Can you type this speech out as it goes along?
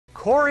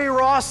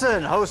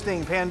Cory-Rawson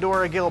hosting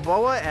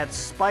Pandora-Gilboa at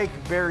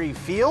Spikeberry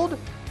Field.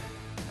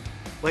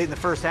 Late in the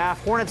first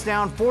half, Hornets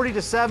down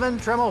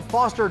 40-7. Tremel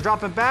Foster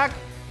dropping back.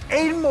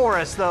 Aiden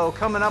Morris, though,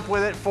 coming up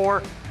with it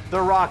for the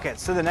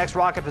Rockets. To the next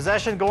Rocket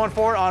possession, going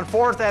for it on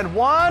 4th and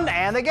 1,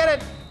 and they get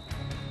it.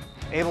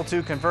 Able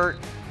to convert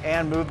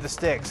and move the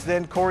sticks.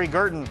 Then Corey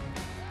Girton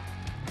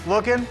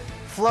looking,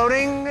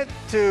 floating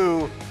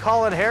to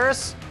Colin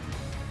Harris,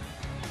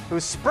 who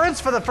sprints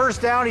for the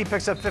first down. He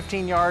picks up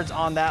 15 yards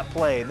on that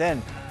play.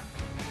 Then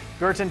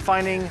Girton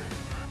finding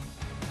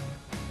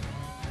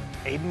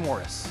Aiden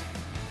Morris.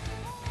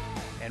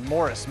 And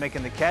Morris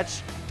making the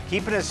catch,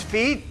 keeping his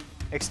feet,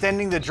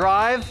 extending the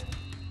drive,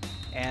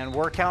 and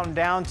we're counting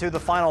down to the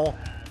final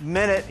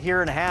minute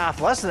here and a half,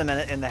 less than a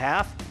minute and a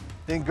half.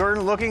 Then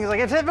Girton looking, he's like,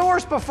 it's hit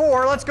Morris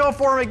before, let's go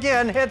for him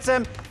again, hits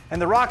him,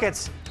 and the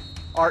Rockets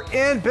are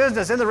in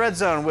business in the red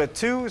zone with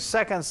 2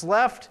 seconds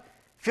left.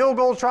 Field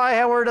goal try,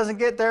 however, doesn't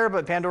get there,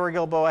 but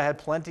Pandora-Gilboa had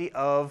plenty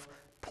of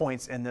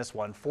points in this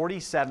one.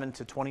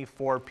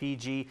 47-24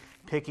 PG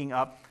picking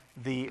up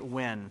the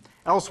win.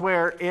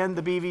 Elsewhere in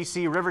the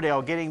BVC,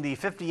 Riverdale getting the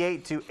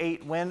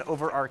 58-8 win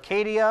over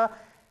Arcadia.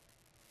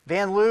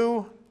 Van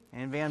Loo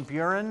and Van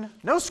Buren.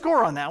 No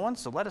score on that one,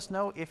 so let us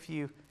know if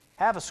you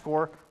have a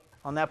score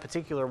on that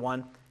particular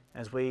one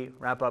as we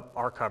wrap up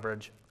our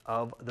coverage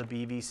of the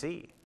BVC.